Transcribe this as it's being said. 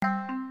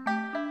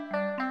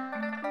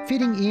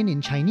Fitting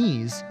in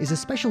Chinese is a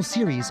special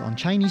series on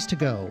Chinese to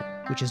go,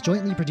 which is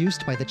jointly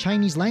produced by the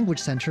Chinese Language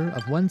Center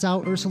of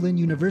Wenzhou Ursuline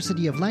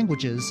University of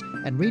Languages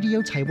and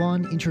Radio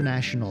Taiwan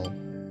International.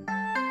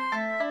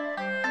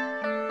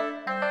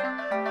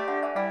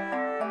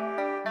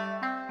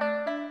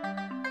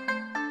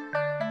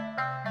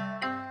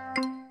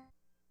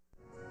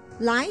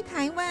 来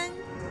台湾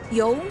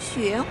游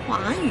学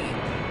华语，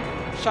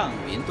上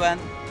云端，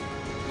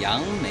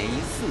扬眉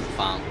四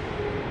方。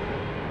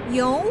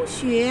游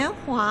学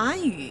华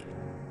语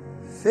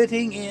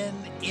Fitting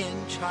in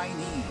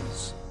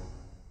Chinese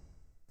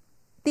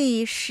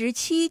第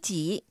17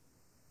集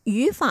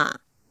语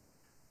法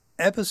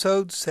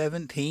Episode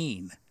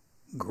 17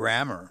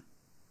 Grammar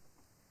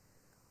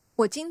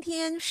我今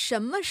天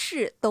什么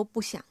事都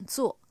不想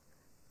做，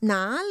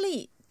哪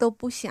里都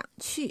不想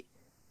去，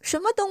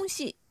什么东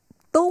西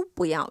都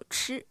不要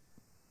吃。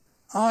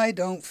 I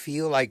don't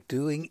feel like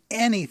doing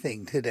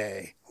anything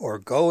today, or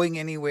going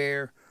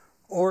anywhere,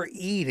 or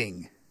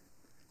eating.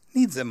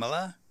 你怎么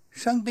了？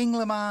生病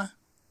了吗？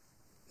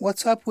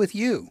 What's up with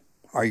you?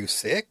 Are you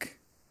sick?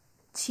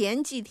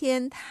 前几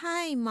天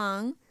太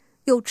忙，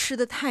又吃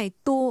得太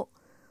多，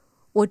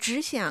我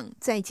只想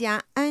在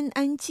家安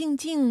安静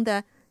静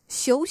的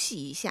休息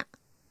一下。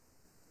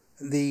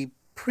 The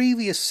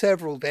previous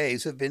several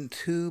days have been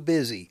too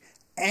busy,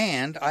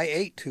 and I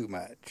ate too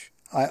much.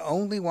 I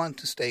only want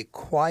to stay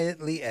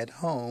quietly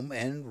at home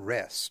and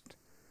rest.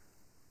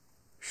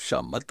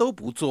 什么都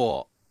不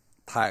做，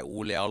太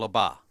无聊了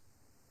吧？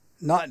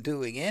 Not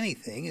doing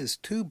anything is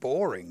too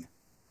boring.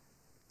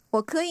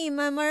 我可以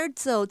慢慢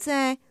走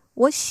在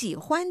我喜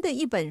欢的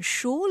一本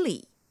书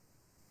里。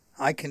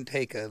 I can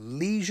take a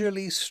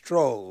leisurely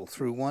stroll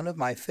through one of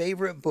my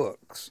favorite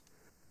books.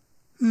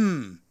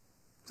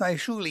 在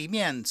书里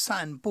面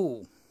散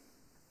步。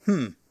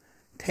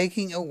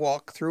Taking a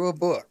walk through a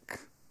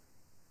book.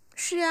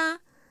 是啊，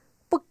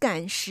不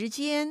赶时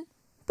间，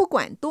不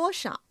管多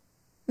少，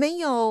没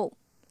有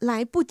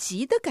来不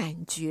及的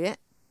感觉。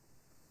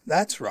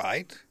 That's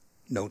right.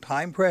 No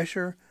time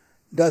pressure,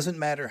 doesn't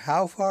matter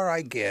how far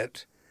I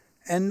get,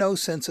 and no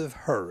sense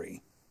of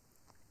hurry.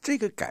 这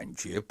个感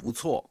觉不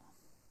错，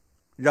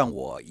让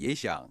我也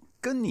想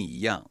跟你一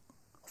样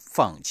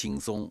放轻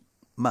松，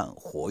慢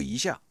活一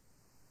下。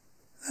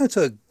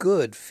 That's a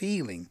good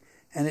feeling,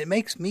 and it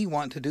makes me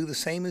want to do the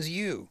same as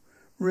you.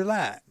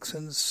 Relax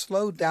and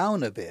slow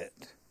down a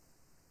bit.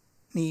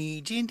 你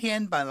今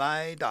天本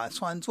来打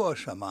算做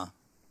什么?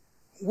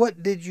 What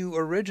did you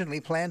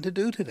originally plan to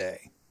do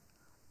today?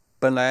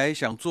 本来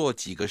想做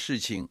几个事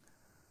情，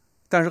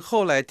但是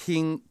后来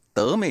听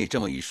德美这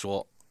么一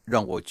说，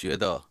让我觉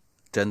得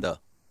真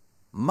的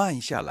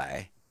慢下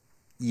来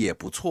也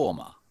不错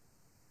嘛。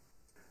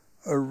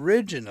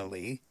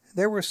 Originally,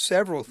 there were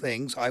several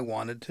things I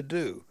wanted to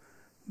do,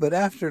 but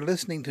after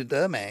listening to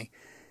Deme,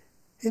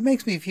 it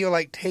makes me feel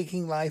like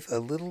taking life a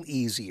little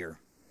easier.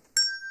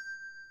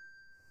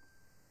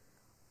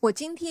 我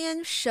今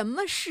天什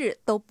么事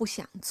都不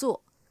想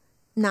做，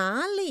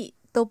哪里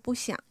都不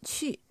想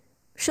去，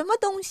什么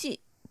东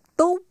西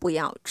都不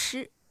要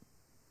吃。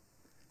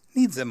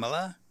 你怎么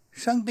了？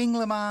生病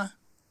了吗？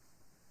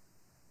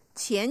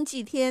 前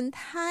几天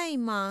太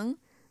忙，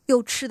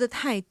又吃得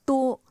太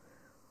多，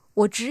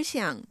我只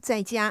想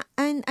在家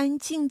安安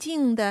静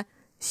静的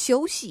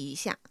休息一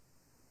下。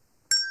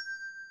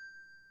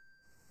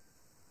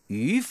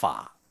 语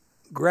法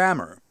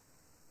Grammar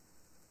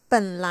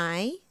本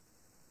来，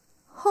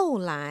后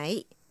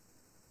来，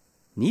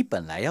你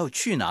本来要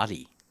去哪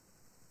里？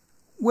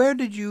 Where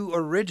did you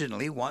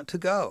originally want to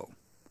go?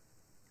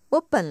 我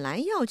本来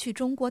要去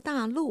中国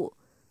大陆，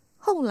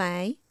后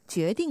来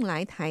决定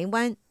来台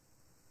湾。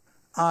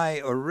 I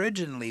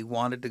originally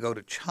wanted to go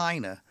to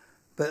China,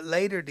 but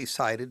later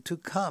decided to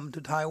come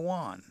to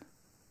Taiwan.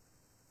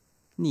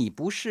 你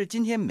不是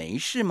今天没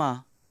事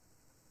吗？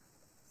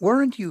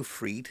 Weren't you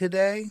free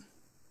today?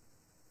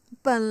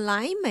 本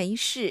来没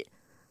事，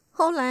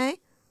后来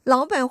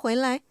老板回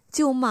来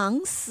就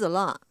忙死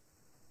了。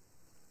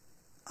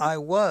 I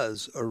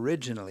was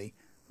originally,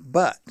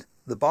 but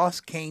the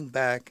boss came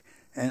back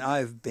and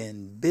I've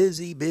been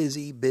busy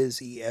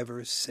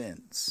ever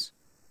since.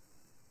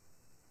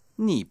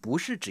 你不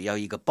是只要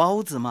一个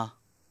包子吗？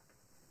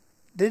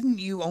 Didn't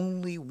you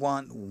only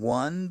want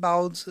one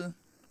包子?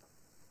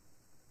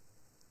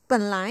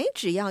 本来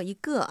只要一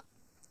个，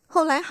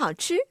后来好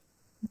吃，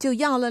就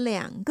要了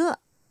2个。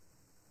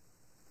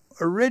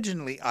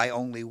 Originally, I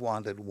only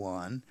wanted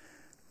one,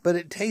 but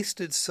it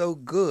tasted so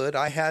good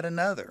I had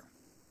another.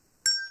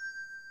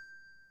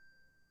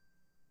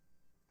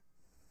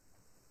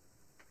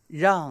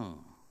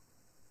 让，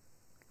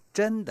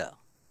真的。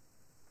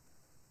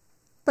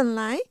本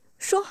来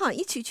说好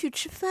一起去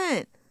吃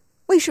饭，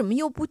为什么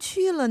又不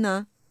去了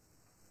呢？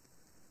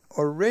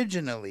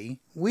 Originally,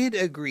 we'd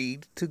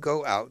agreed to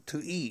go out to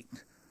eat,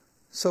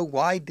 so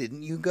why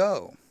didn't you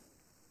go?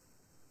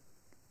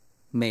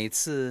 每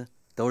次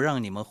都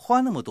让你们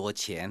花那么多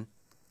钱，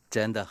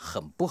真的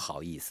很不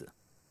好意思。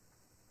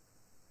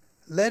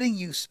 Letting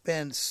you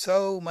spend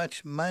so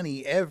much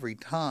money every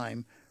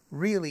time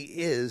really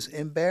is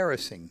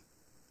embarrassing.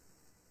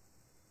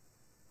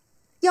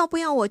 要不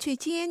要我去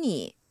接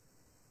你？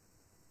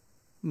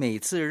每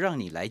次让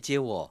你来接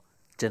我，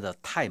真的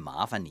太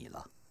麻烦你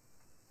了。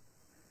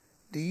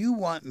Do you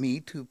want me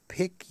to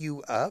pick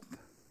you up?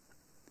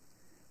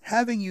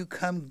 Having you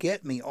come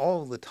get me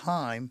all the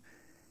time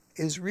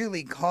is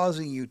really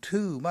causing you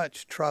too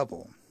much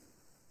trouble.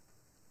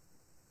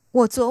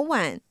 我昨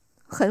晚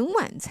很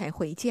晚才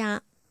回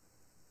家。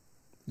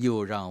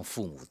又让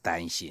父母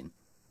担心，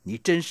你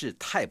真是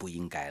太不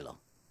应该了。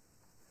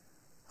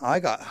I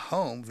got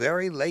home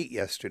very late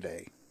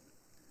yesterday.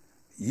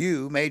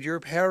 You made your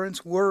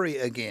parents worry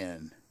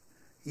again.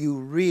 You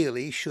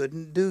really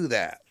shouldn't do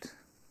that.